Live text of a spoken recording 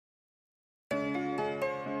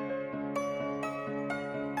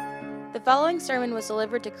The following sermon was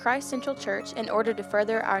delivered to Christ Central Church in order to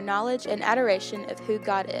further our knowledge and adoration of who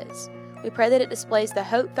God is. We pray that it displays the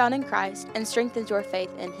hope found in Christ and strengthens your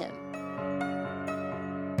faith in Him.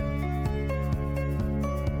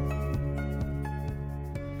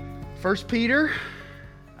 First Peter,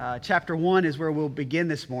 chapter 1 is where we'll begin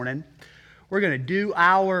this morning. We're going to do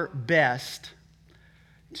our best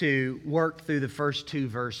to work through the first two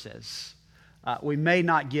verses. We may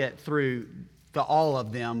not get through all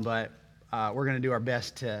of them, but we're going to do our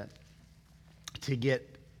best to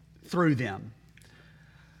get through them.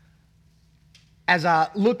 As I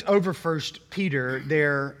looked over First Peter,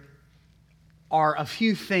 there are a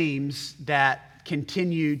few themes that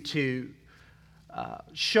continue to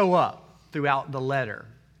show up throughout the letter.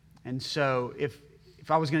 And so if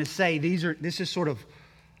I was going to say this is sort of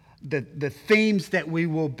the themes that we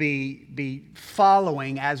will be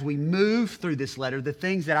following as we move through this letter, the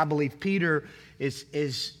things that I believe Peter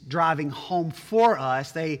is driving home for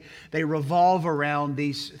us, they revolve around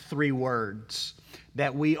these three words: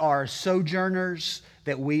 that we are sojourners,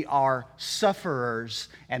 that we are sufferers,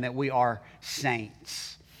 and that we are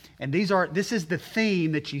saints. And this is the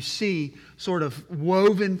theme that you see sort of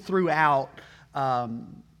woven throughout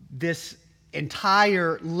this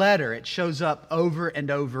entire letter. It shows up over and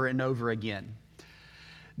over and over again.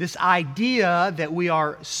 This idea that we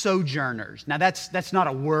are sojourners. Now that's not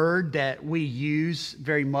a word that we use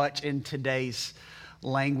very much in today's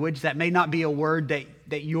language. That may not be a word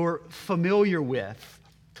that you're familiar with.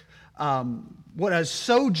 What a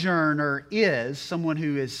sojourner is, someone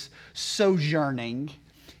who is sojourning,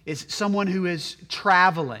 is someone who is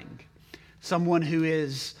traveling, someone who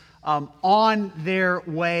is on their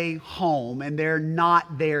way home and they're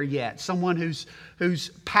not there yet. Someone who's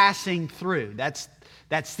passing through. That's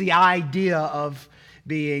the idea of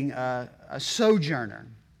being a sojourner.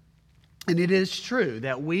 And it is true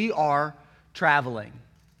that we are traveling.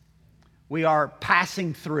 We are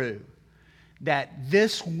passing through. That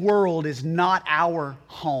this world is not our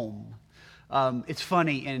home. It's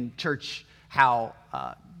funny in church how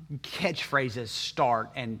catchphrases start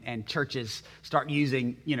and churches start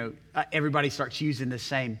using, everybody starts using the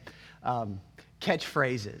same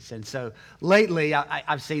catchphrases. And so lately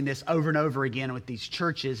I've seen this over and over again with these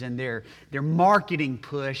churches, and their marketing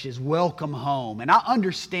push is welcome home. And I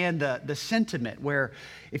understand the sentiment where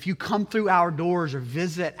if you come through our doors or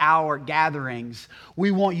visit our gatherings, we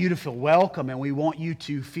want you to feel welcome and we want you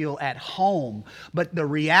to feel at home. But the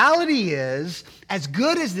reality is, as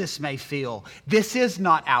good as this may feel, this is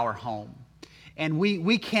not our home. And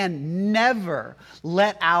we can never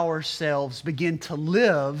let ourselves begin to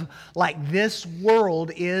live like this world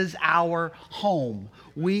is our home.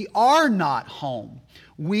 We are not home.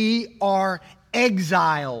 We are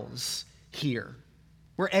exiles here.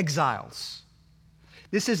 We're exiles.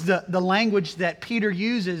 This is the language that Peter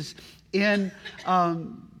uses in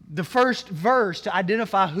the first verse to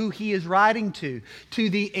identify who he is writing to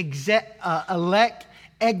the elect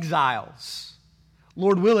exiles.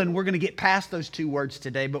 Lord willing, we're going to get past those two words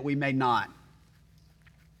today, but we may not.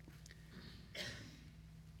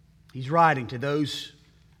 He's writing to those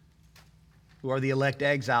who are the elect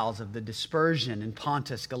exiles of the dispersion in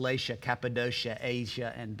Pontus, Galatia, Cappadocia,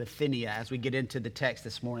 Asia, and Bithynia. As we get into the text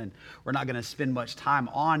this morning, we're not going to spend much time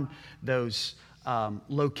on those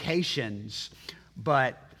locations,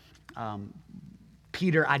 but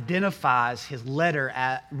Peter identifies his letter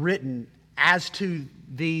written as to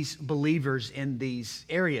these believers in these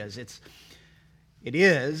areas. It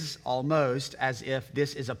is almost as if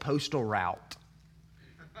this is a postal route.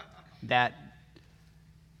 That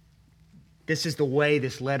this is the way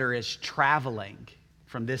this letter is traveling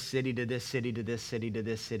from this city to this city to this city to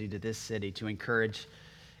this city to this city to encourage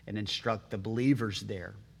and instruct the believers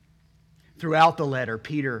there. Throughout the letter,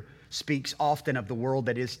 Peter speaks often of the world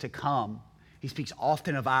that is to come. He speaks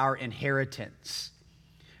often of our inheritance,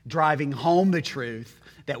 driving home the truth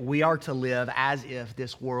that we are to live as if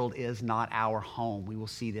this world is not our home. We will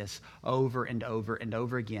see this over and over and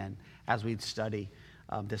over again as we study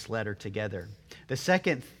this letter together. The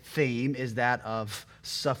second theme is that of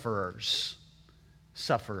sufferers.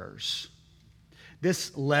 Sufferers.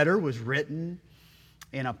 This letter was written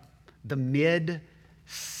in the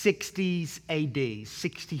mid-60s AD.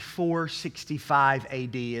 64, 65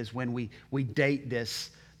 AD is when we date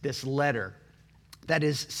this letter. That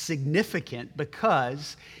is significant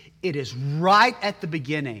because it is right at the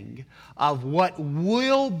beginning of what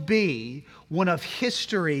will be one of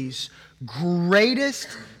history's greatest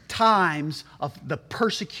times of the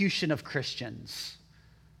persecution of Christians.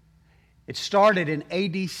 It started in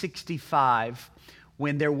AD 65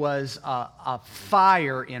 when there was a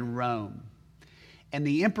fire in Rome. and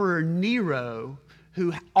the Emperor Nero,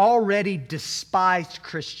 who already despised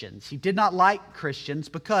Christians. He did not like Christians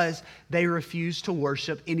because they refused to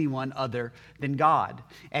worship anyone other than God.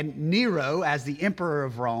 And Nero, as the emperor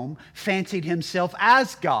of Rome, fancied himself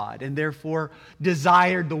as God and therefore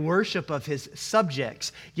desired the worship of his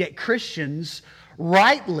subjects. Yet Christians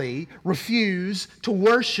rightly refuse to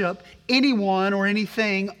worship anyone or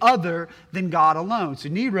anything other than God alone. So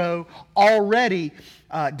Nero, already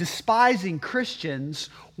despising Christians,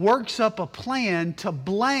 works up a plan to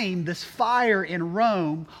blame this fire in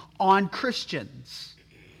Rome on Christians.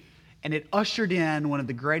 And it ushered in one of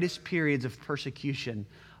the greatest periods of persecution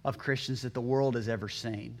of Christians that the world has ever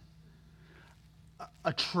seen.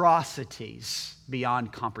 Atrocities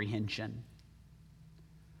beyond comprehension.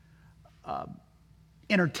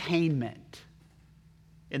 Entertainment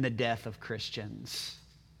in the death of Christians.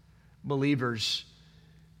 Believers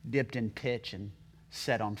dipped in pitch and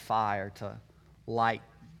set on fire to light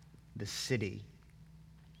the city.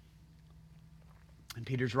 And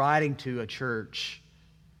Peter's writing to a church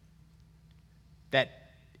that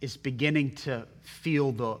is beginning to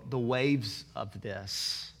feel the waves of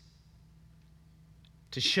this,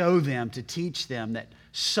 to show them, to teach them that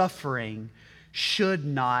suffering should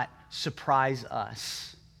not surprise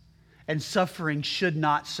us, and suffering should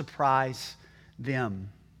not surprise them.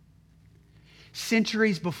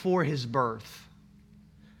 Centuries before his birth,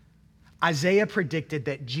 Isaiah predicted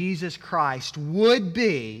that Jesus Christ would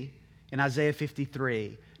be, in Isaiah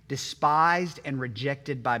 53, despised and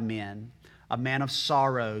rejected by men, a man of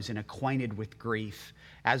sorrows and acquainted with grief.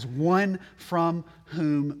 As one from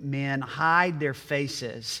whom men hide their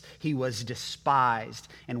faces, he was despised,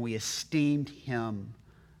 and we esteemed him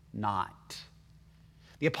not.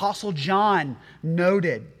 The Apostle John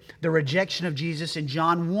noted the rejection of Jesus in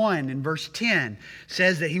John 1 in verse 10,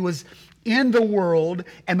 says that he was in the world,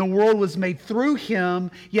 and the world was made through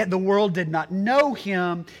him, yet the world did not know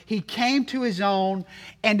him. He came to his own,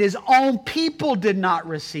 and his own people did not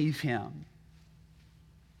receive him.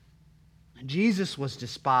 Jesus was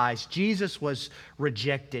despised. Jesus was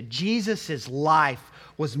rejected. Jesus' life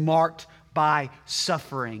was marked by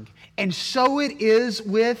suffering. And so it is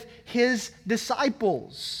with his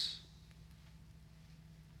disciples.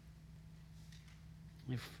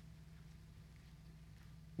 If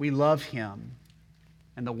we love him,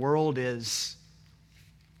 and the world is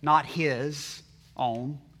not his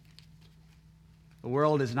own, the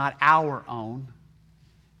world is not our own,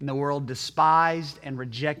 and the world despised and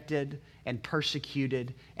rejected and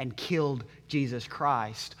persecuted and killed Jesus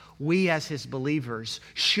Christ, we as his believers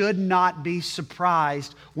should not be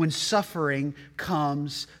surprised when suffering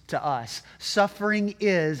comes to us. Suffering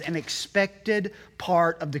is an expected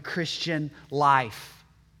part of the Christian life.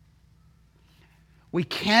 We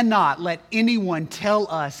cannot let anyone tell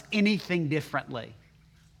us anything differently.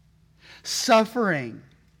 Suffering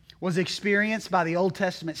was experienced by the Old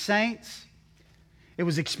Testament saints. It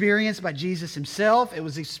was experienced by Jesus himself. It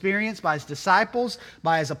was experienced by his disciples,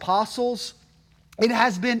 by his apostles. It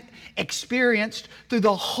has been experienced through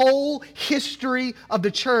the whole history of the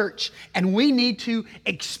church, and we need to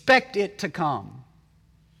expect it to come.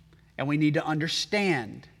 And we need to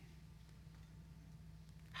understand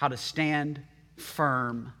how to stand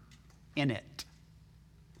firm in it.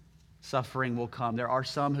 Suffering will come. There are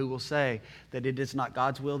some who will say that it is not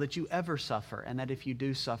God's will that you ever suffer, and that if you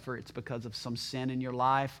do suffer, it's because of some sin in your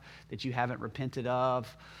life that you haven't repented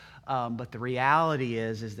of. But the reality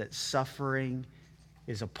is that suffering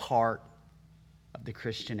is a part of the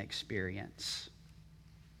Christian experience.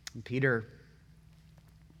 And Peter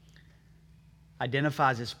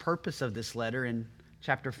identifies his purpose of this letter in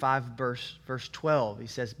chapter 5, verse 12. He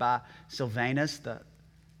says, by Silvanus,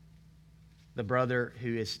 the brother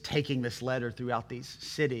who is taking this letter throughout these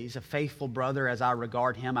cities, a faithful brother as I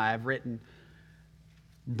regard him, I have written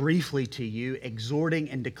briefly to you, exhorting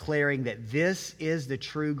and declaring that this is the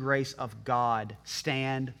true grace of God.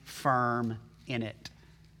 Stand firm in it.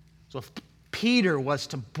 So if Peter was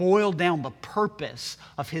to boil down the purpose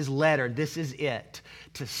of his letter, this is it: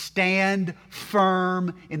 to stand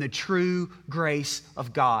firm in the true grace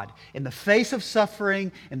of God. In the face of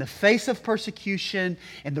suffering, in the face of persecution,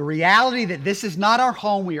 in the reality that this is not our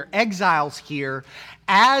home, we are exiles here,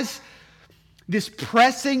 as this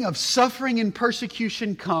pressing of suffering and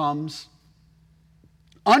persecution comes,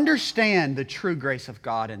 understand the true grace of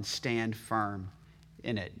God and stand firm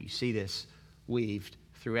in it. You see this weaved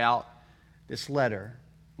throughout this letter.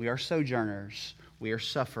 We are sojourners, we are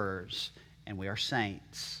sufferers, and we are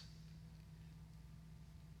saints.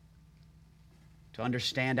 To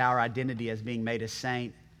understand our identity as being made a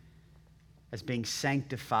saint, as being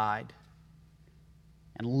sanctified,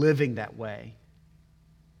 and living that way,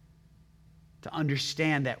 to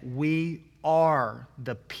understand that we are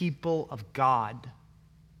the people of God.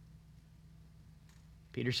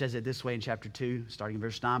 Peter says it this way in chapter 2, starting in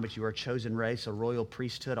verse 9, but you are a chosen race, a royal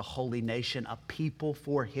priesthood, a holy nation, a people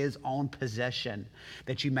for his own possession,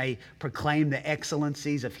 that you may proclaim the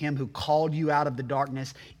excellencies of him who called you out of the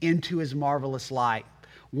darkness into his marvelous light.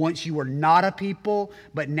 Once you were not a people,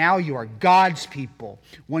 but now you are God's people.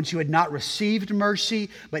 Once you had not received mercy,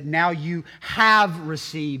 but now you have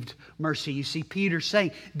received mercy. You see Peter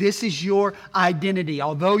saying, this is your identity.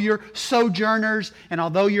 Although you're sojourners and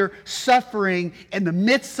although you're suffering, in the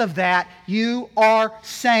midst of that, you are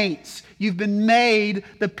saints. You've been made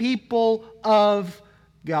the people of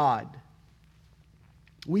God.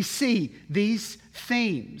 We see these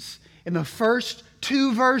themes in the first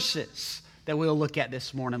 2 verses that we'll look at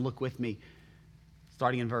this morning. Look with me,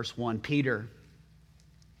 starting in verse 1. Peter,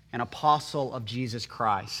 an apostle of Jesus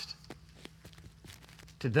Christ,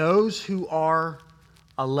 to those who are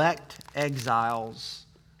elect exiles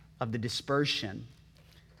of the dispersion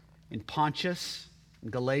in Pontus,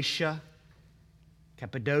 Galatia,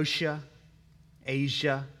 Cappadocia,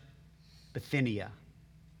 Asia, Bithynia,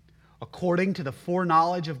 according to the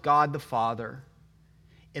foreknowledge of God the Father,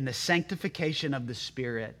 in the sanctification of the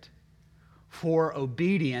Spirit, for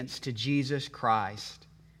obedience to Jesus Christ,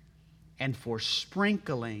 and for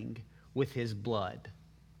sprinkling with his blood.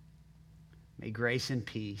 May grace and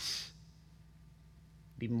peace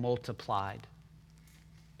be multiplied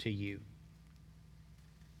to you.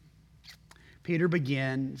 Peter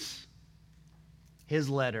begins his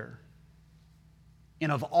letter,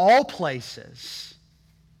 and of all places,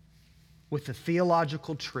 with the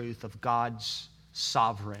theological truth of God's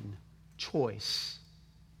sovereign choice.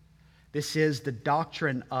 This is the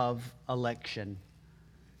doctrine of election.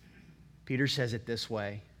 Peter says it this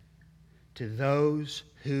way, to those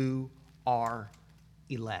who are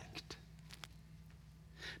elect.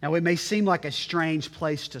 Now, it may seem like a strange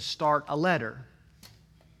place to start a letter,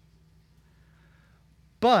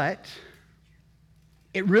 but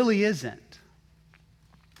it really isn't.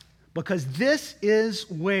 Because this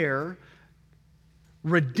is where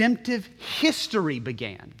redemptive history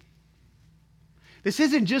began. This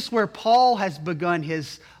isn't just where Paul has begun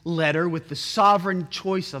his letter with the sovereign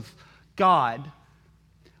choice of God,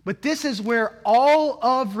 but this is where all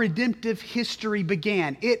of redemptive history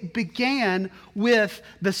began. It began with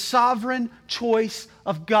the sovereign choice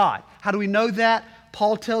of God. How do we know that?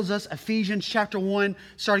 Paul tells us, Ephesians chapter 1,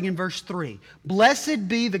 starting in verse 3. Blessed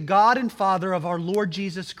be the God and Father of our Lord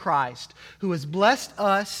Jesus Christ, who has blessed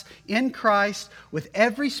us in Christ with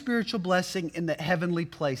every spiritual blessing in the heavenly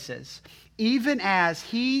places, even as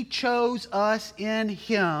he chose us in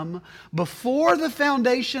him before the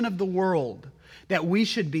foundation of the world, that we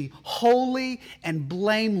should be holy and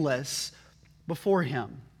blameless before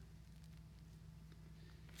him.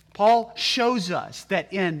 Paul shows us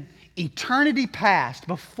that in eternity past,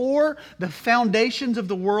 before the foundations of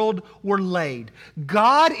the world were laid,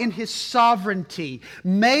 God in his sovereignty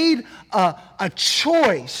made a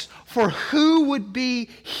choice for who would be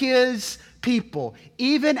his people,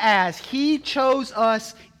 even as he chose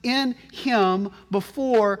us in him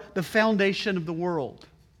before the foundation of the world.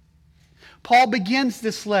 Paul begins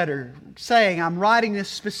this letter saying, I'm writing this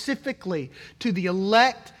specifically to the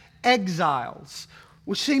elect exiles,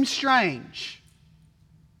 which seems strange,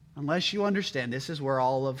 unless you understand this is where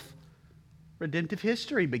all of redemptive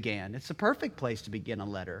history began. It's a perfect place to begin a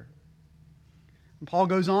letter. And Paul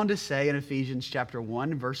goes on to say in Ephesians chapter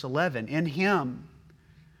 1, verse 11, in him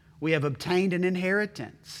we have obtained an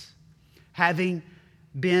inheritance, having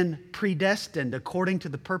been predestined according to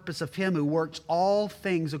the purpose of him who works all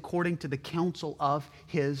things according to the counsel of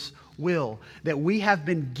his will. That we have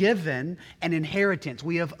been given an inheritance.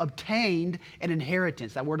 We have obtained an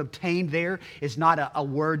inheritance. That word obtained there is not a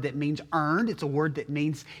word that means earned. It's a word that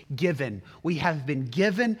means given. We have been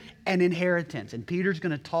given an inheritance. And Peter's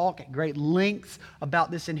going to talk at great lengths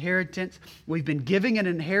about this inheritance. We've been given an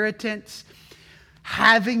inheritance,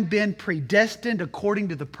 having been predestined according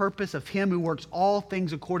to the purpose of him who works all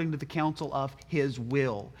things according to the counsel of his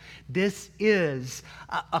will. This is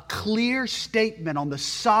a clear statement on the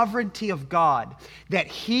sovereignty of God, that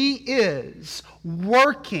he is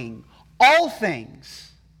working all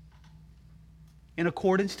things in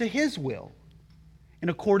accordance to his will, in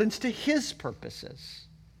accordance to his purposes.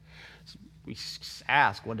 So we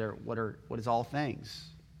ask, what is all things?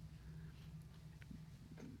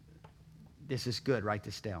 This is good. Write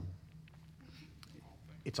this down.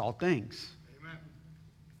 It's all things. Amen.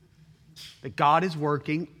 that God is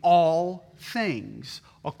working all things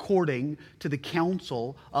according to the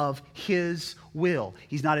counsel of His will.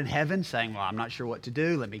 He's not in heaven saying, well, I'm not sure what to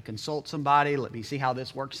do. Let me consult somebody. Let me see how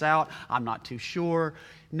this works out. I'm not too sure.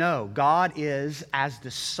 No, God is, as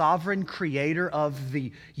the sovereign creator of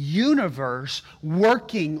the universe,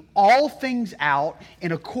 working all things out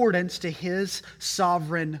in accordance to His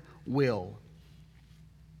sovereign will.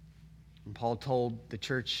 And Paul told the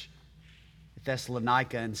church at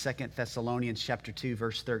Thessalonica in 2 Thessalonians chapter 2,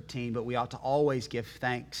 verse 13, but we ought to always give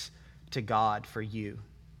thanks to God for you.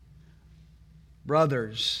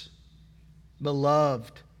 Brothers,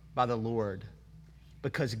 beloved by the Lord,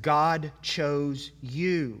 because God chose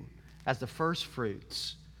you as the first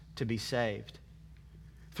fruits to be saved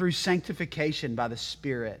through sanctification by the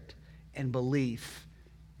Spirit and belief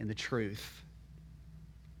in the truth.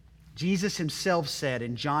 Jesus Himself said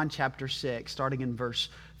in John chapter 6, starting in verse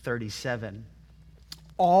 37,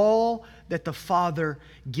 all that the Father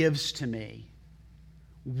gives to me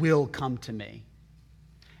will come to me.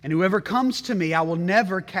 And whoever comes to me, I will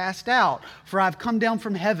never cast out. For I have come down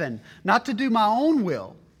from heaven, not to do my own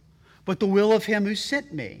will, but the will of Him who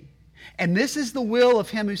sent me. And this is the will of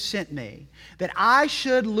Him who sent me, that I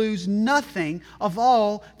should lose nothing of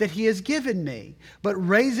all that He has given me, but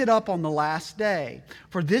raise it up on the last day.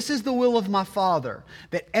 For this is the will of my Father,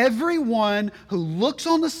 that everyone who looks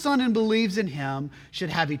on the Son and believes in Him should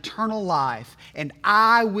have eternal life, and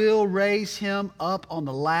I will raise him up on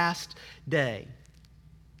the last day.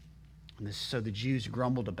 So the Jews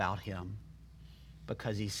grumbled about Him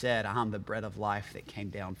because He said, I'm the bread of life that came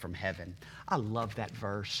down from heaven. I love that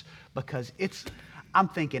verse because I'm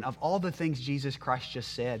thinking of all the things Jesus Christ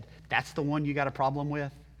just said, that's the one you got a problem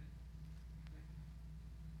with?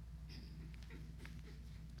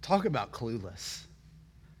 Talk about clueless.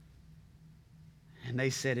 And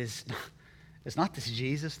they said, is not this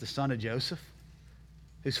Jesus, the son of Joseph,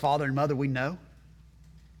 whose father and mother we know?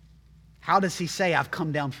 How does He say, I've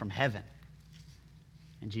come down from heaven?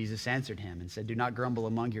 And Jesus answered him and said, do not grumble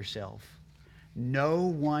among yourselves. No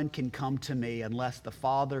one can come to me unless the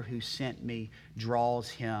Father who sent me draws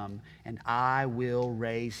him, and I will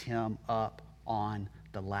raise him up on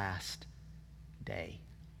the last day.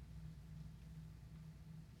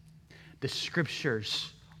 The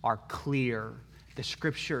Scriptures are clear. The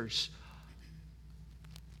Scriptures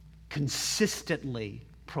consistently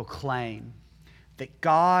proclaim that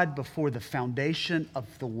God, before the foundation of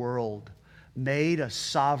the world, made a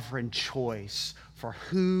sovereign choice for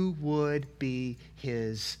who would be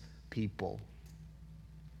His people.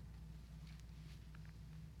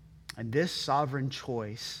 And this sovereign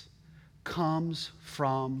choice comes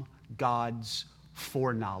from God's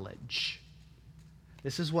foreknowledge.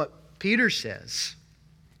 This is what Peter says.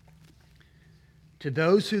 To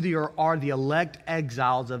those who are the elect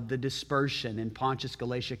exiles of the dispersion in Pontus,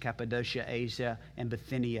 Galatia, Cappadocia, Asia, and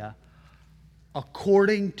Bithynia,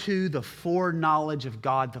 according to the foreknowledge of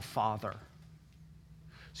God the Father.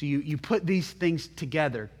 So you put these things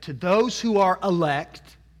together. To those who are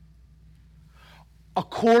elect,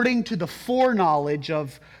 according to the foreknowledge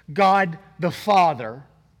of God the Father,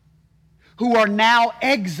 who are now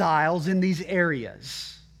exiles in these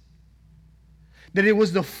areas. That it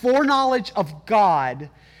was the foreknowledge of God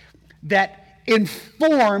that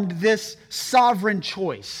informed this sovereign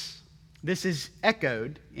choice. This is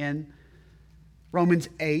echoed in Romans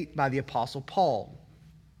 8 by the Apostle Paul.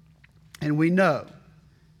 And we know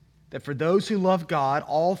that for those who love God,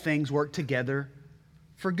 all things work together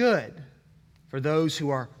for good, for those who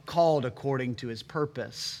are called according to His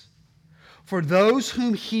purpose. For those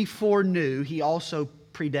whom He foreknew, He also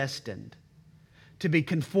predestined to be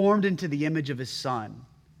conformed into the image of His Son,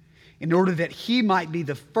 in order that He might be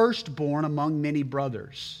the firstborn among many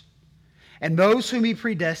brothers. And those whom He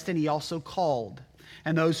predestined, He also called.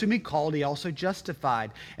 And those whom He called, He also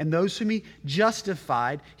justified. And those whom He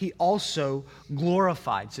justified, He also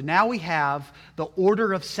glorified. So now we have the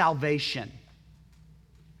order of salvation.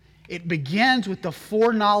 It begins with the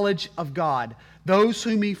foreknowledge of God, those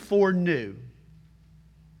whom He foreknew.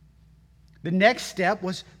 The next step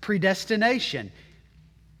was predestination.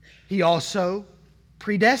 He also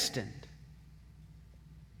predestined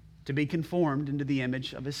to be conformed into the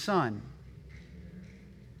image of His Son.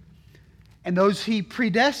 And those He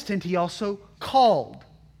predestined, He also called.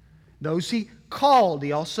 Those He called,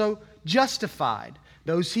 He also justified.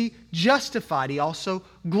 Those He justified, He also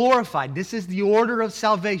glorified. This is the order of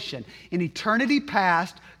salvation. In eternity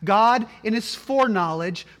past, God, in His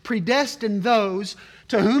foreknowledge, predestined those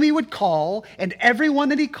to whom he would call, and everyone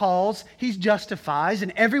that he calls, he justifies,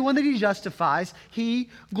 and everyone that he justifies, he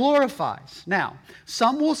glorifies. Now,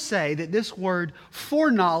 some will say that this word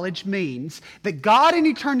foreknowledge means that God in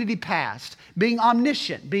eternity past, being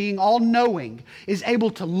omniscient, being all-knowing, is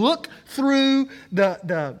able to look through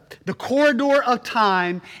the corridor of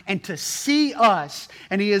time and to see us,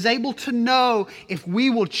 and he is able to know if we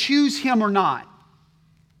will choose him or not.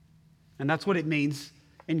 And that's what it means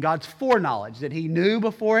in God's foreknowledge, that he knew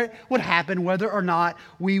before it would happen whether or not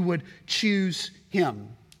we would choose him.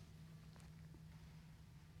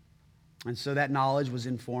 And so that knowledge was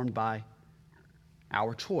informed by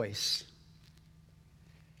our choice.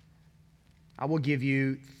 I will give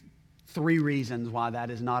you 3 reasons why that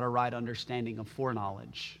is not a right understanding of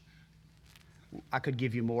foreknowledge. I could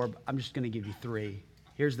give you more, but I'm just going to give you 3.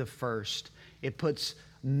 Here's the first. It puts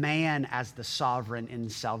man as the sovereign in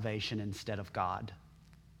salvation instead of God.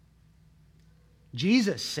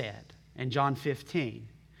 Jesus said in John 15,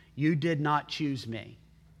 "You did not choose me,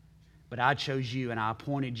 but I chose you, and I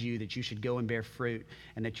appointed you that you should go and bear fruit,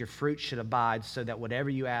 and that your fruit should abide, so that whatever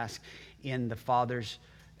you ask the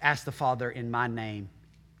Father in my name,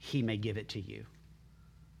 he may give it to you."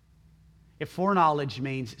 If foreknowledge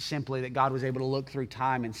means simply that God was able to look through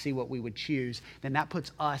time and see what we would choose, then that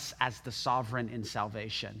puts us as the sovereign in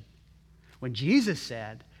salvation. When Jesus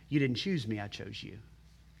said, "You didn't choose me, I chose you."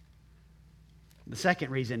 The second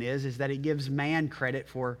reason is that it gives man credit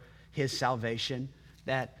for his salvation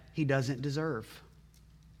that he doesn't deserve.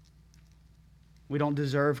 We don't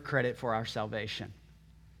deserve credit for our salvation.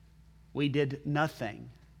 We did nothing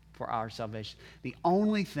for our salvation. The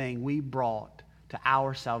only thing we brought to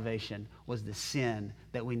our salvation was the sin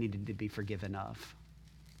that we needed to be forgiven of.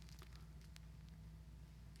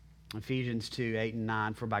 Ephesians 2, 8 and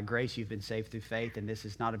 9, "For by grace you've been saved through faith, and this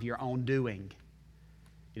is not of your own doing.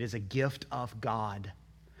 It is a gift of God,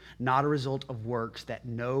 not a result of works, that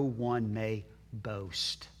no one may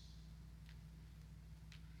boast."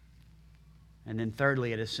 And then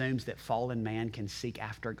thirdly, it assumes that fallen man can seek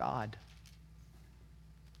after God.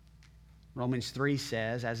 Romans 3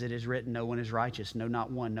 says, "As it is written, no one is righteous, no, not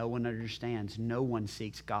one. No one understands. No one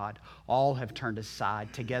seeks God. All have turned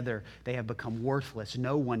aside. Together they have become worthless.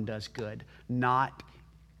 No one does good, not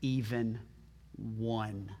even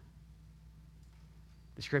one."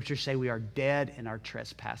 The scriptures say we are dead in our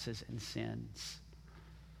trespasses and sins.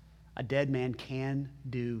 A dead man can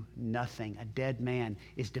do nothing. A dead man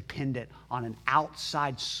is dependent on an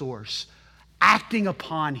outside source acting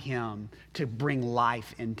upon him to bring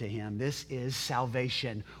life into him. This is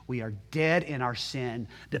salvation. We are dead in our sin,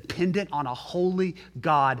 dependent on a holy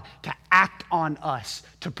God to act on us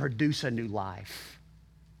to produce a new life.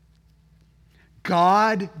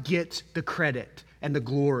 God gets the credit and the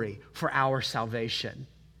glory for our salvation.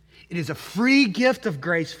 It is a free gift of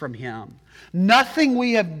grace from him. Nothing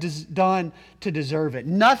we have done to deserve it.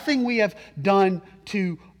 Nothing we have done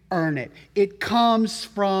to earn it. It comes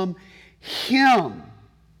from him.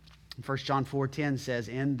 1 John 4:10 says,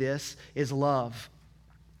 "In this is love.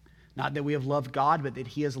 Not that we have loved God, but that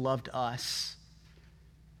he has loved us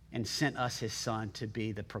and sent us his Son to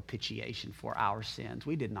be the propitiation for our sins."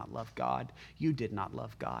 We did not love God. You did not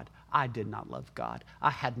love God. I did not love God.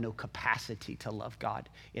 I had no capacity to love God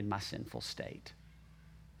in my sinful state.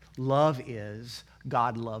 Love is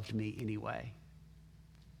God loved me anyway.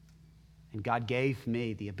 And God gave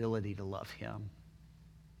me the ability to love him,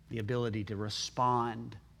 the ability to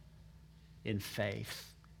respond in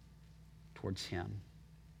faith towards him.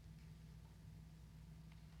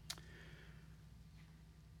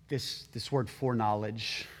 This word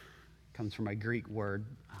foreknowledge comes from a Greek word,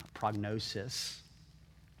 prognosis.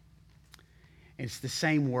 It's the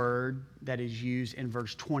same word that is used in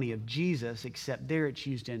verse 20 of Jesus, except there it's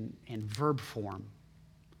used in verb form.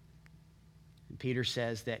 And Peter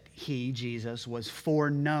says that he, Jesus, was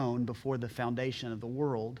foreknown before the foundation of the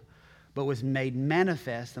world, but was made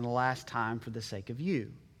manifest in the last time for the sake of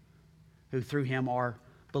you, who through him are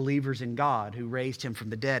believers in God, who raised him from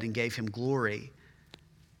the dead and gave him glory,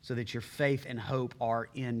 so that your faith and hope are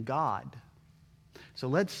in God. So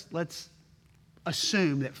let's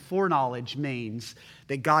assume that foreknowledge means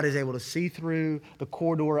that God is able to see through the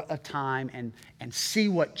corridor of time and see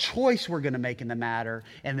what choice we're going to make in the matter,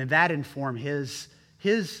 and then that inform his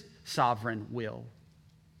sovereign will.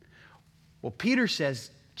 Well, Peter says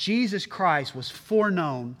Jesus Christ was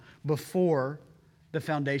foreknown before the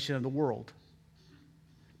foundation of the world,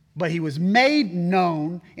 but he was made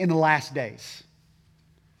known in the last days.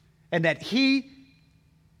 And that he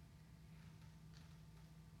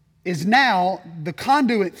is now the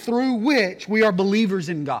conduit through which we are believers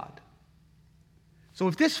in God. So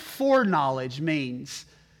if this foreknowledge means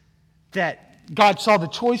that God saw the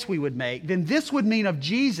choice we would make, then this would mean of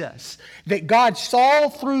Jesus, that God saw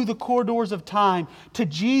through the corridors of time to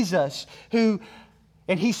Jesus, and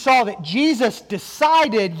he saw that Jesus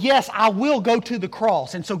decided, yes, I will go to the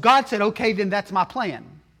cross. And so God said, okay, then that's my plan.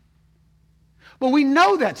 But we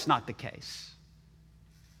know that's not the case.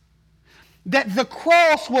 That the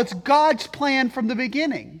cross was God's plan from the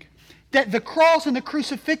beginning. That the cross and the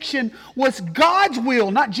crucifixion was God's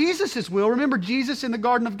will, not Jesus' will. Remember Jesus in the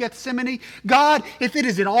Garden of Gethsemane? God, if it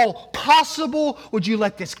is at all possible, would you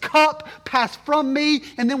let this cup pass from me?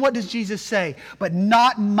 And then what does Jesus say? But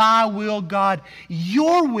not my will, God,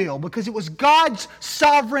 your will. Because it was God's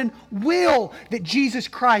sovereign will that Jesus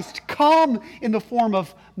Christ come in the form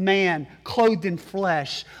of man, clothed in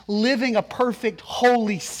flesh, living a perfect,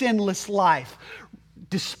 holy, sinless life,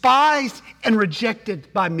 despised and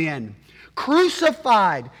rejected by men,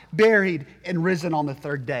 crucified, buried, and risen on the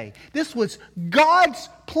third day. This was God's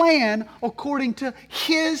plan according to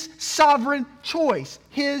His sovereign choice,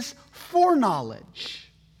 His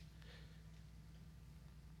foreknowledge.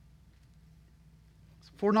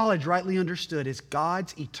 Foreknowledge, rightly understood, is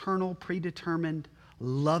God's eternal, predetermined,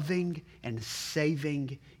 loving, and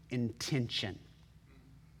saving intention.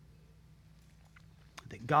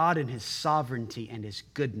 That God in His sovereignty and His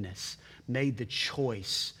goodness made the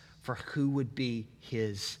choice for who would be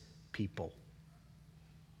His people.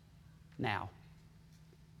 Now,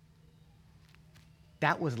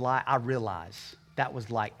 that was like, I realize, that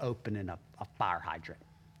was like opening a fire hydrant.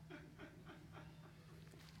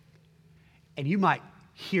 And you might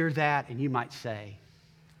hear that and you might say,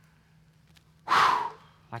 whew,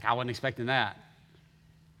 like I wasn't expecting that.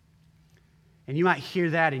 And you might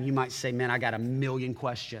hear that and you might say, man, I got a million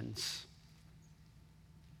questions.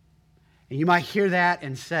 And you might hear that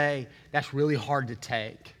and say, that's really hard to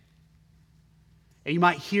take. And you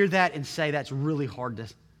might hear that and say, that's really hard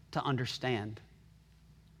to understand.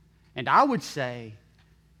 And I would say,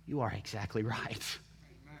 you are exactly right.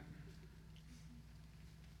 Amen.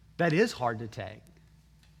 That is hard to take.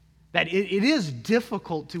 That it is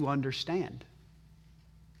difficult to understand.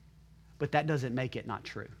 But that doesn't make it not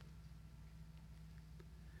true.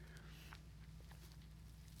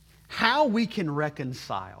 How we can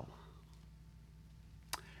reconcile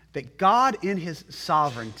that God in His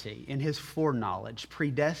sovereignty, in His foreknowledge,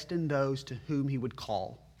 predestined those to whom He would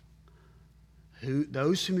call,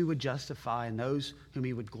 those whom He would justify and those whom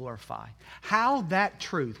He would glorify. How that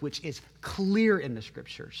truth, which is clear in the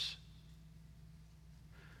Scriptures,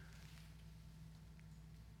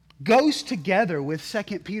 goes together with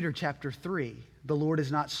 2 Peter chapter 3. The Lord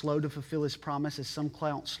is not slow to fulfill His promise, as some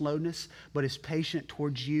count slowness, but is patient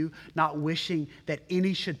towards you, not wishing that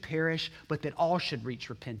any should perish, but that all should reach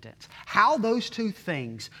repentance. How those two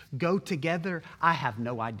things go together, I have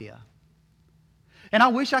no idea. And I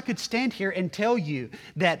wish I could stand here and tell you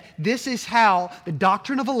that this is how the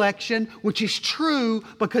doctrine of election, which is true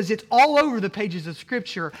because it's all over the pages of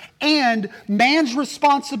Scripture, and man's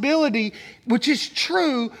responsibility, which is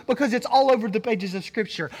true because it's all over the pages of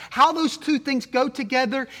Scripture, how those two things go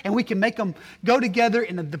together and we can make them go together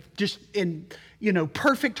in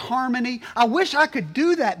perfect harmony. I wish I could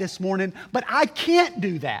do that this morning, but I can't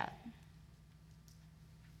do that.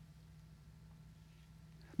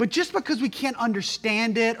 But just because we can't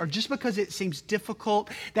understand it or just because it seems difficult,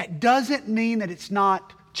 that doesn't mean that it's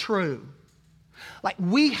not true. Like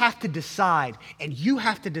we have to decide, and you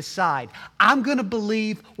have to decide, I'm going to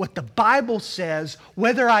believe what the Bible says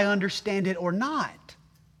whether I understand it or not.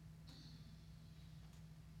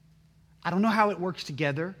 I don't know how it works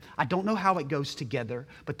together. I don't know how it goes together,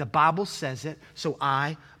 but the Bible says it, so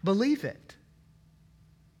I believe it.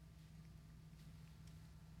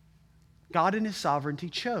 God in His sovereignty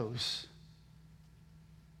chose.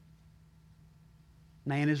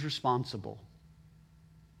 Man is responsible.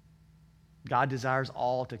 God desires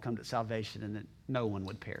all to come to salvation and that no one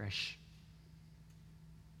would perish.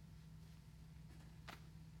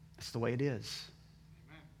 That's the way it is.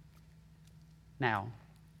 Amen. Now,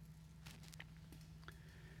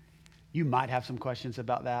 you might have some questions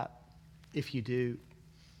about that. If you do,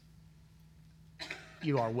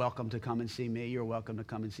 you are welcome to come and see me. You're welcome to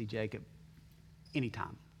come and see Jacob.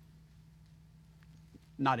 Anytime.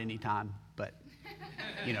 Not anytime, but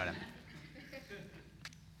you know what I mean.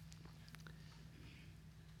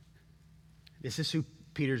 This is who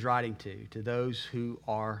Peter's writing to those who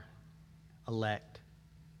are elect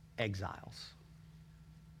exiles.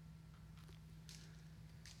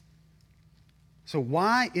 So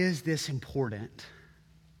why is this important?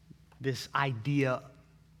 This idea,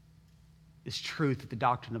 this truth, the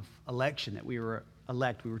doctrine of election, that we were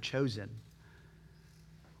elect, we were chosen.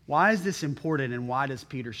 Why is this important, and why does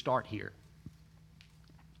Peter start here?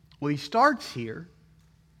 Well, he starts here,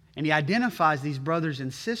 and he identifies these brothers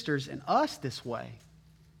and sisters and us this way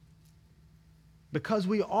because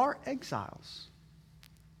we are exiles.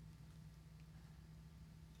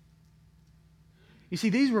 You see,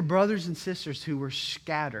 these were brothers and sisters who were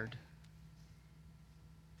scattered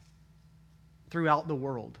throughout the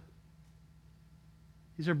world.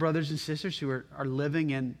 These are brothers and sisters who are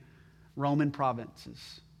living in Roman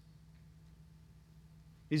provinces.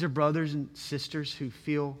 These are brothers and sisters who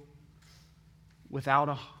feel without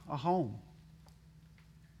a home.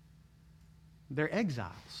 They're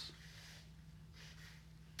exiles.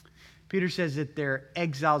 Peter says that they're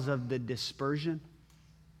exiles of the dispersion.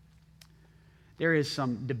 There is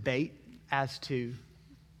some debate as to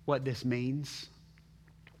what this means.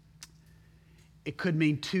 It could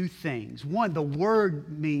mean two things. One, the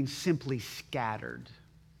word means simply scattered,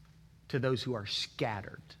 to those who are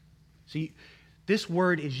scattered. So this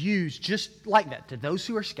word is used just like that, to those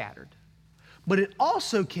who are scattered. But it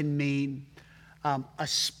also can mean a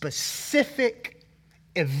specific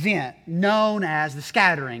event known as the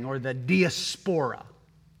scattering or the diaspora.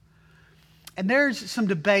 And there's some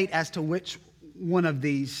debate as to which one of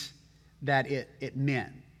these that it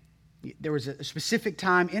meant. There was a specific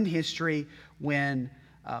time in history when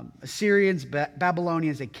Assyrians,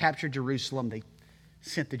 Babylonians, they captured Jerusalem. They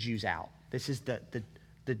sent the Jews out. This is the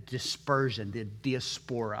dispersion, the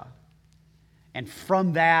diaspora. And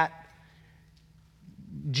from that,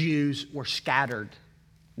 Jews were scattered,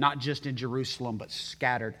 not just in Jerusalem, but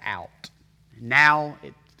scattered out. Now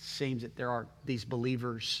it seems that there are these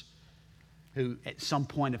believers who at some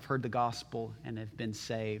point have heard the gospel and have been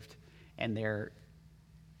saved, and they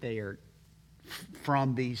are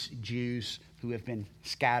from these Jews who have been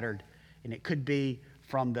scattered. And it could be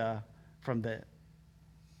from the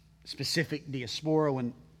specific diaspora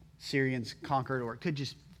when Syrians conquered, or it could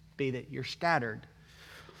just be that you're scattered.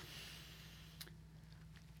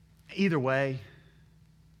 Either way,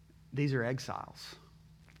 these are exiles.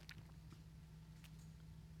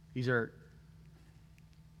 These are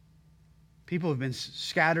people who have been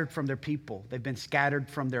scattered from their people. They've been scattered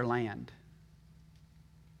from their land.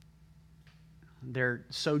 They're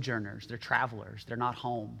sojourners. They're travelers. They're not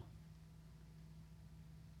home.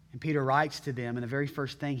 And Peter writes to them, and the very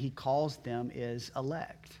first thing he calls them is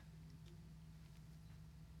elect.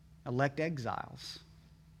 Elect exiles.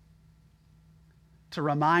 To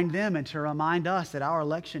remind them and to remind us that our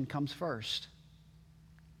election comes first.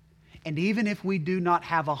 And even if we do not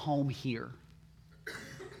have a home here,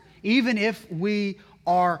 even if we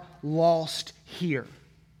are lost here,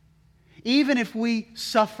 even if we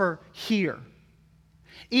suffer here,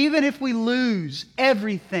 even if we lose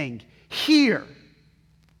everything here,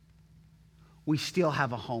 we still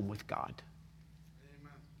have a home with God.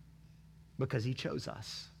 Amen. Because He chose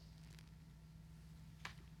us.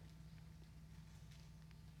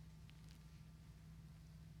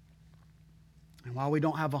 And while we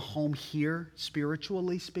don't have a home here,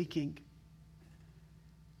 spiritually speaking,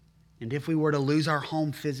 and if we were to lose our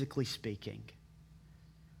home physically speaking,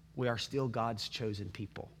 we are still God's chosen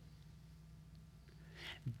people.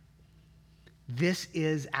 This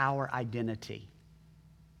is our identity.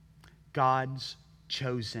 God's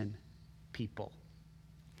chosen people.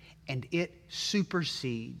 And it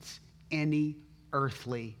supersedes any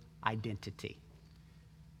earthly identity.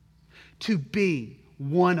 To be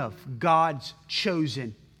one of God's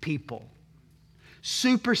chosen people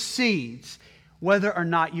supersedes whether or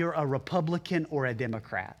not you're a Republican or a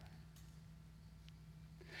Democrat.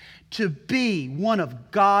 To be one of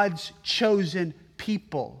God's chosen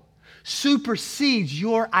people supersedes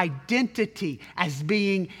your identity as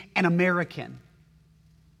being an American.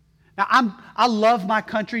 Now, I love my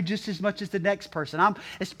country just as much as the next person. I'm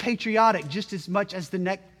as patriotic just as much as the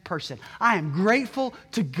next person. I am grateful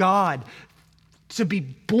to God to be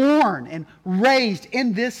born and raised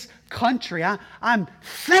in this country. I'm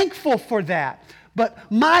thankful for that. But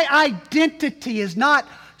my identity is not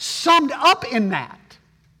summed up in that.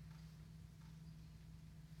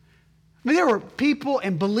 I mean, there were people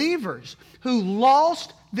and believers who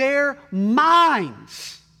lost their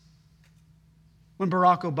minds when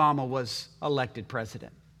Barack Obama was elected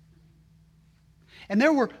president. And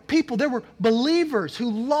there were believers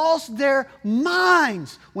who lost their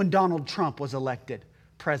minds when Donald Trump was elected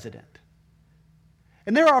president.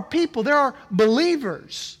 And there are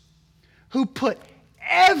believers who put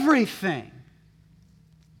everything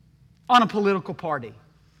on a political party.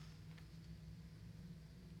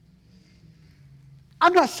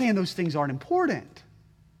 I'm not saying those things aren't important.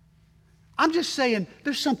 I'm just saying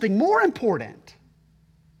there's something more important.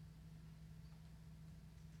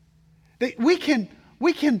 That we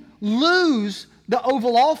can lose the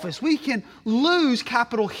Oval Office. We can lose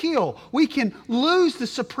Capitol Hill. We can lose the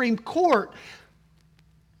Supreme Court.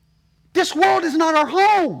 This world is not our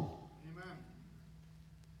home. Amen.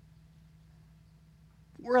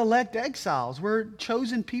 We're elect exiles. We're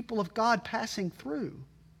chosen people of God passing through.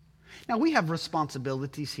 Now, we have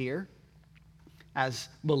responsibilities here as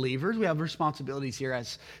believers. We have responsibilities here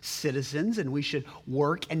as citizens, and we should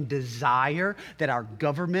work and desire that our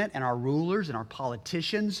government and our rulers and our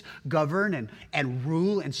politicians govern and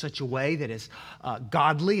rule in such a way that is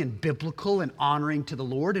godly and biblical and honoring to the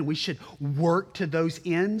Lord, and we should work to those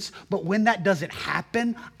ends. But when that doesn't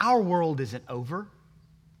happen, our world isn't over.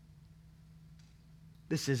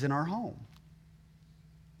 This isn't our home.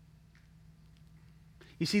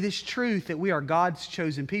 You see, this truth that we are God's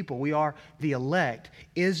chosen people, we are the elect,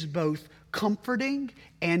 is both comforting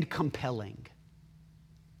and compelling.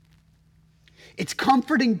 It's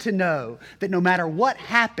comforting to know that no matter what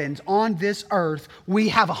happens on this earth, we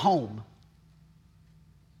have a home.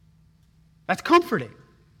 That's comforting.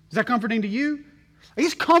 Is that comforting to you?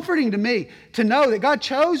 It's comforting to me to know that God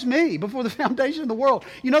chose me before the foundation of the world.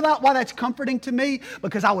 You know why that's comforting to me?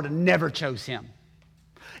 Because I would have never chose Him.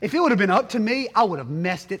 If it would have been up to me, I would have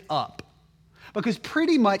messed it up. Because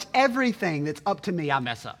pretty much everything that's up to me, I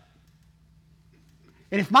mess up.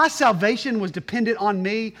 And if my salvation was dependent on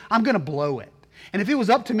me, I'm going to blow it. And if it was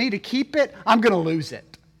up to me to keep it, I'm going to lose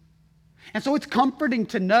it. And so it's comforting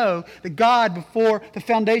to know that God, before the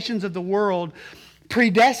foundations of the world,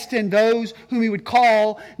 predestined those whom He would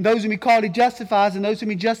call, and those whom He called He justifies, and those whom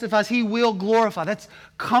He justifies He will glorify. That's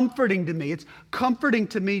comforting to me. It's comforting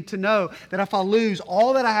to me to know that if I lose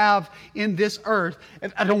all that I have in this earth,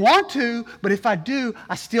 I don't want to, but if I do,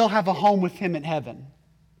 I still have a home with Him in heaven.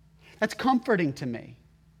 That's comforting to me.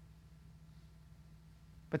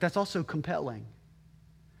 But that's also compelling.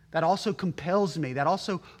 That also compels me. That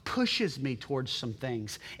also pushes me towards some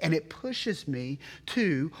things. And it pushes me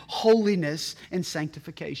to holiness and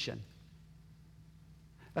sanctification.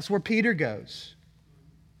 That's where Peter goes.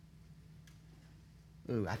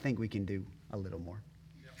 Ooh, I think we can do a little more.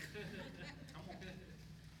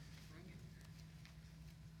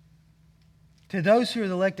 To those who are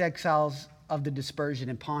the elect exiles of the dispersion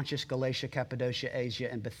in Pontus, Galatia, Cappadocia,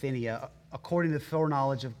 Asia, and Bithynia, according to the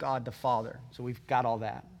foreknowledge of God the Father. So we've got all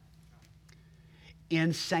that.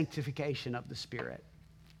 In sanctification of the Spirit,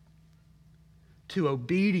 to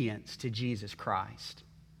obedience to Jesus Christ,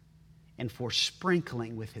 and for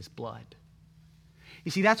sprinkling with His blood.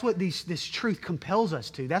 You see, that's what this truth compels us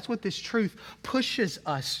to. That's what this truth pushes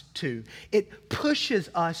us to. It pushes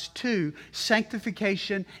us to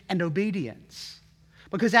sanctification and obedience.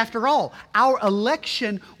 Because after all, our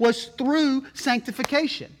election was through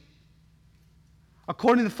sanctification.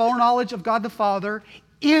 According to the foreknowledge of God the Father,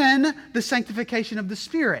 in the sanctification of the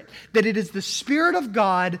Spirit. That it is the Spirit of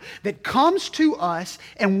God that comes to us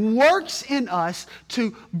and works in us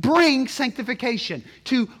to bring sanctification,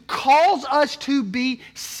 to cause us to be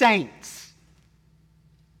saints.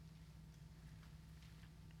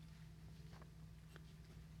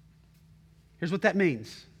 Here's what that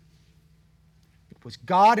means. It was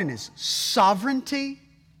God in His sovereignty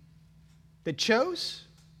that chose,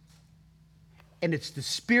 and it's the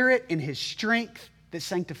Spirit in His strength that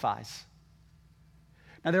sanctifies.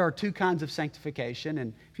 Now, there are two kinds of sanctification,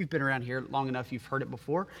 and if you've been around here long enough, you've heard it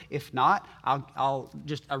before. If not, I'll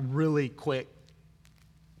just a really quick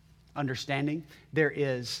understanding. There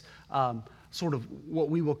is sort of what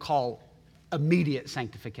we will call immediate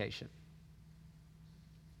sanctification.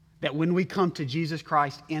 That when we come to Jesus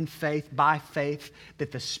Christ in faith, by faith,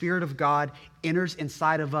 that the Spirit of God enters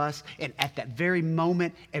inside of us, and at that very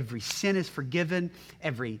moment, every sin is forgiven,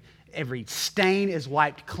 every stain is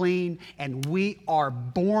wiped clean, and we are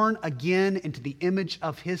born again into the image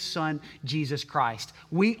of His Son, Jesus Christ.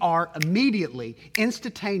 We are immediately,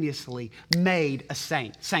 instantaneously made a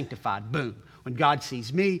saint, sanctified. Boom. When God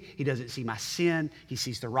sees me, He doesn't see my sin. He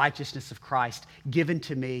sees the righteousness of Christ given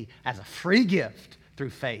to me as a free gift through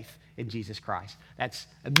faith in Jesus Christ. That's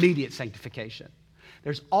immediate sanctification.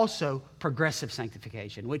 There's also progressive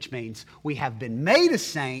sanctification, which means we have been made a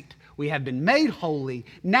saint, we have been made holy.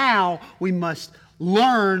 Now we must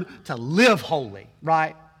learn to live holy,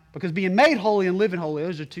 right? Because being made holy and living holy,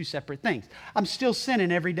 those are two separate things. I'm still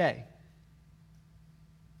sinning every day.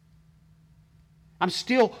 I'm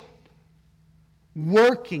still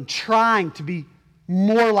working, trying to be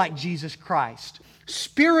more like Jesus Christ.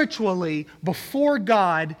 Spiritually, before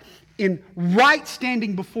God, in right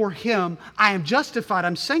standing before Him, I am justified,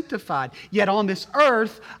 I'm sanctified. Yet on this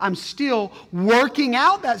earth, I'm still working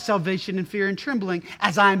out that salvation in fear and trembling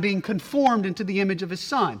as I am being conformed into the image of His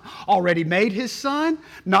Son. Already made His Son,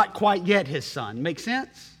 not quite yet His Son. Make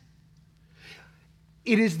sense?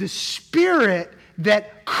 It is the Spirit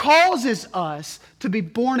that causes us to be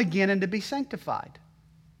born again and to be sanctified.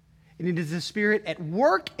 And it is the Spirit at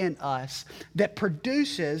work in us that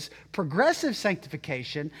produces progressive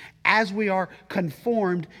sanctification as we are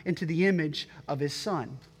conformed into the image of His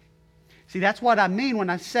Son. See, that's what I mean when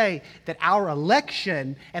I say that our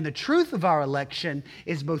election and the truth of our election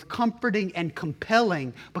is both comforting and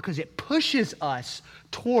compelling because it pushes us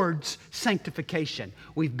towards sanctification.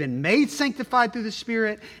 We've been made sanctified through the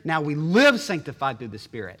Spirit. Now we live sanctified through the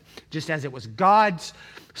Spirit. Just as it was God's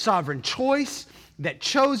sovereign choice that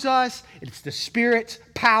chose us, it's the Spirit's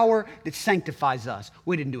power that sanctifies us.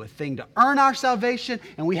 We didn't do a thing to earn our salvation,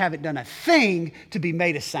 and we haven't done a thing to be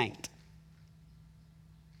made a saint.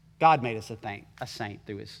 God made us a saint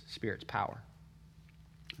through His Spirit's power.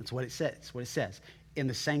 That's what it says. That's what it says. In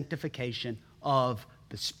the sanctification of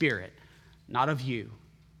the Spirit. Not of you,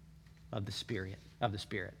 of the Spirit.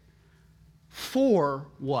 For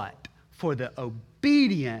what? For the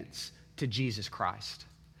obedience to Jesus Christ.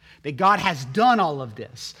 That God has done all of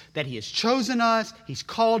this. That He has chosen us, He's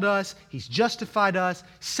called us, He's justified us,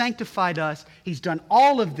 sanctified us. He's done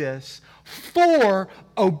all of this for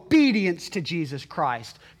obedience to Jesus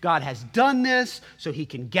Christ. God has done this so He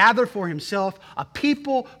can gather for Himself a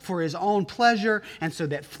people for His own pleasure, and so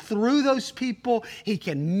that through those people He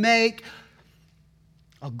can make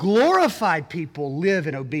a glorified people live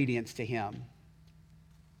in obedience to Him.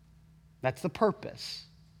 That's the purpose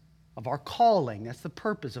of our calling. That's the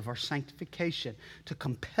purpose of our sanctification, to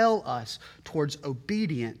compel us towards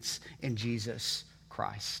obedience in Jesus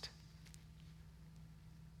Christ.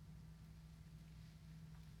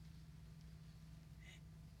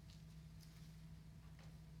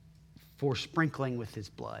 For sprinkling with His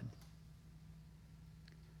blood.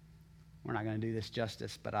 We're not going to do this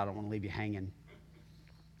justice, but I don't want to leave you hanging.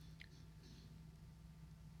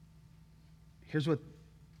 Here's what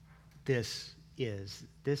this is.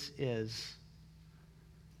 This is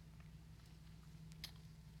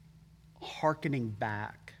hearkening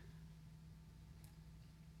back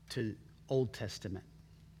to Old Testament,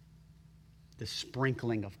 the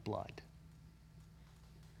sprinkling of blood.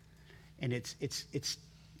 And it's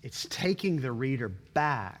taking the reader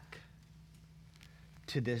back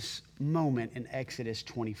to this moment in Exodus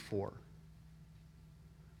 24.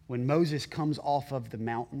 When Moses comes off of the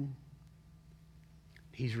mountain,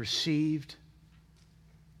 he's received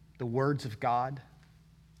the words of God.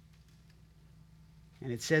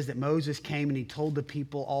 And it says that Moses came and he told the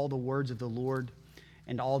people all the words of the Lord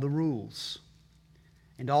and all the rules.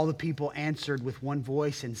 And all the people answered with one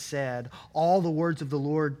voice and said, all the words of the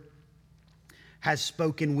Lord has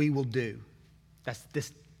spoken, we will do.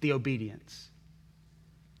 That's the obedience.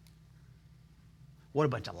 What a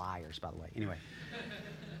bunch of liars, by the way. Anyway.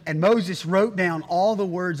 And Moses wrote down all the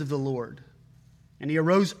words of the Lord. And he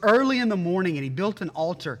arose early in the morning, and he built an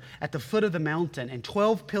altar at the foot of the mountain, and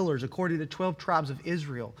 12 pillars according to 12 tribes of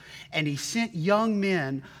Israel. And he sent young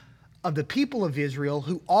men of the people of Israel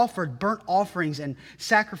who offered burnt offerings and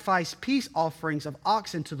sacrificed peace offerings of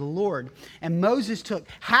oxen to the Lord. And Moses took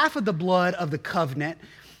half of the blood of the covenant,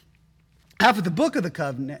 half of the book of the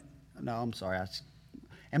covenant.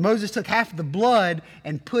 And Moses took half of the blood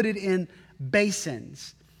and put it in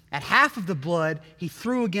basins. And half of the blood he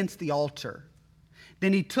threw against the altar.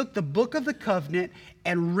 Then he took the book of the covenant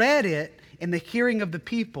and read it in the hearing of the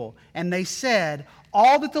people. And they said,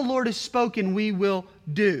 all that the Lord has spoken we will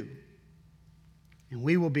do, and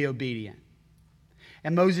we will be obedient.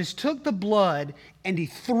 And Moses took the blood and he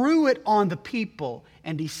threw it on the people.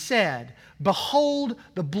 And he said, behold,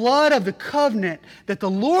 the blood of the covenant that the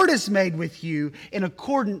Lord has made with you in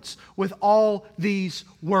accordance with all these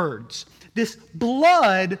words. This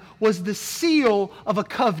blood was the seal of a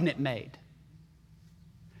covenant made.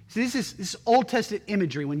 See, this is Old Testament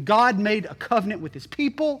imagery. When God made a covenant with His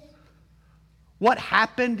people, what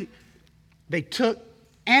happened? They took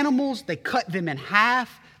animals, they cut them in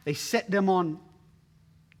half, they set them on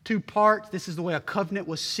two parts. This is the way a covenant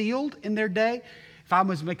was sealed in their day. If I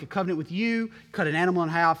was to make a covenant with you, cut an animal in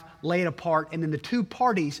half, lay it apart, and then the two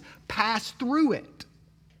parties pass through it.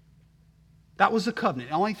 That was the covenant.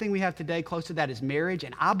 The only thing we have today close to that is marriage,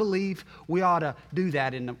 and I believe we ought to do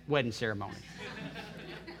that in the wedding ceremony.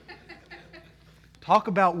 Talk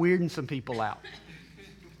about weirding some people out.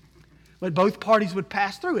 But both parties would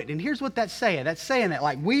pass through it. And here's what that's saying. That's saying that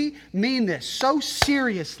like we mean this so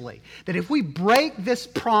seriously that if we break this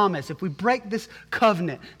promise, if we break this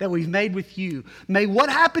covenant that we've made with you, may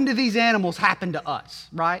what happened to these animals happen to us,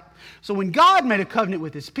 right? So when God made a covenant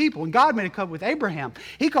with his people, when God made a covenant with Abraham,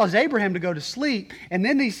 he caused Abraham to go to sleep, and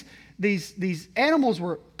then these animals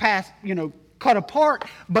were cut apart,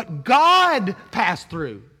 but God passed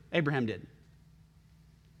through. Abraham didn't.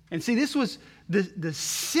 And see, this was the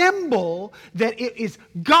symbol that it is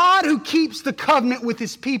God who keeps the covenant with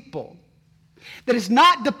his people. That it's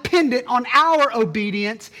not dependent on our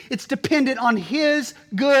obedience, it's dependent on his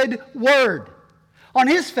good word, on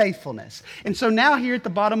his faithfulness. And so now here at the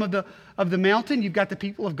bottom of the mountain, you've got the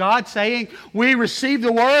people of God saying, we receive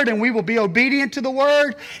the word and we will be obedient to the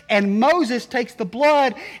word. And Moses takes the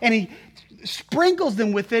blood and he sprinkles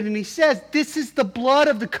them with it, and he says, this is the blood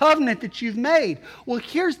of the covenant that you've made. Well,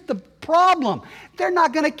 here's the problem. They're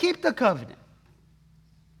not going to keep the covenant.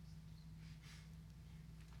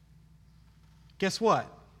 Guess what?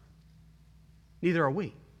 Neither are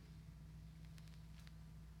we.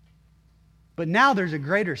 But now there's a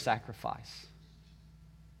greater sacrifice.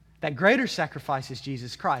 That greater sacrifice is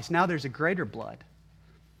Jesus Christ. Now there's a greater blood.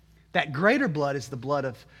 That greater blood is the blood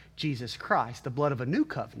of Jesus Christ, the blood of a new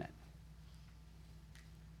covenant.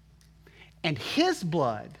 And his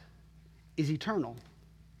blood is eternal.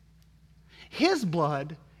 His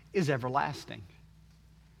blood is everlasting.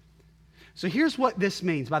 So here's what this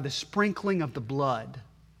means by the sprinkling of the blood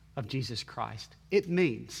of Jesus Christ. It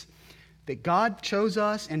means that God chose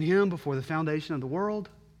us and him before the foundation of the world,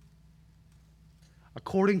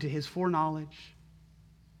 according to his foreknowledge,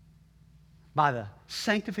 by the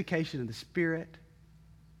sanctification of the Spirit,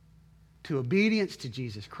 to obedience to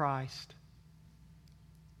Jesus Christ,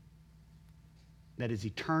 that is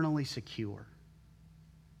eternally secure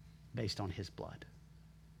based on his blood.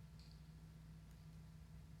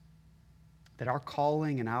 That our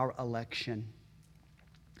calling and our election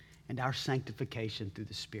and our sanctification through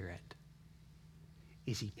the Spirit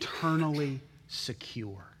is eternally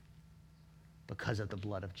secure because of the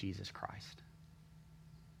blood of Jesus Christ.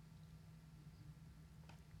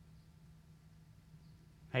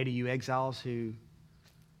 Hey, to you exiles who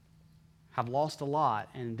have lost a lot,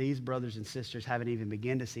 and these brothers and sisters haven't even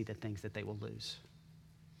begun to see the things that they will lose.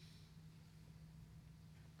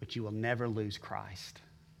 But you will never lose Christ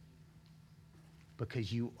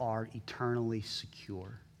because you are eternally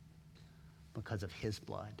secure because of his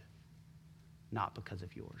blood, not because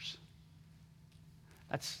of yours.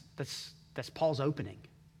 That's Paul's opening.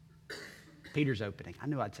 Peter's opening. I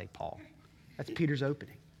knew I'd say Paul. That's Peter's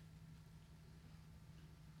opening.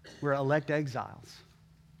 We're elect exiles,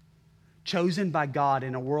 chosen by God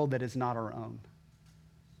in a world that is not our own.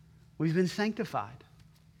 We've been sanctified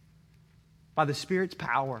by the Spirit's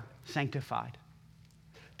power, sanctified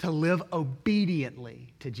to live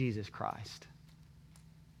obediently to Jesus Christ,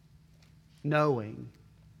 knowing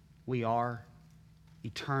we are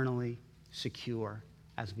eternally secure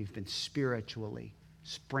as we've been spiritually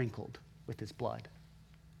sprinkled with his blood.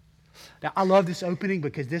 Now, I love this opening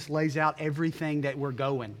because this lays out everything that we're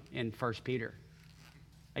going in 1 Peter.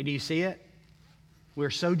 Hey, do you see it? We're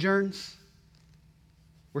sojourners.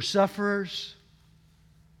 We're sufferers.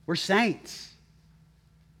 We're saints.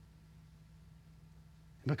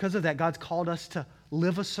 And because of that, God's called us to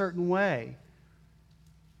live a certain way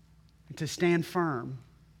and to stand firm.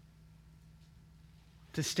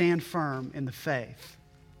 To stand firm in the faith,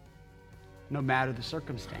 no matter the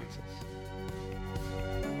circumstances.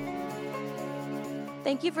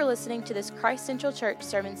 Thank you for listening to this Christ Central Church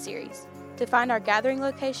sermon series. To find our gathering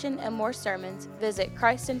location and more sermons, visit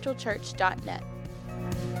christcentralchurch.net.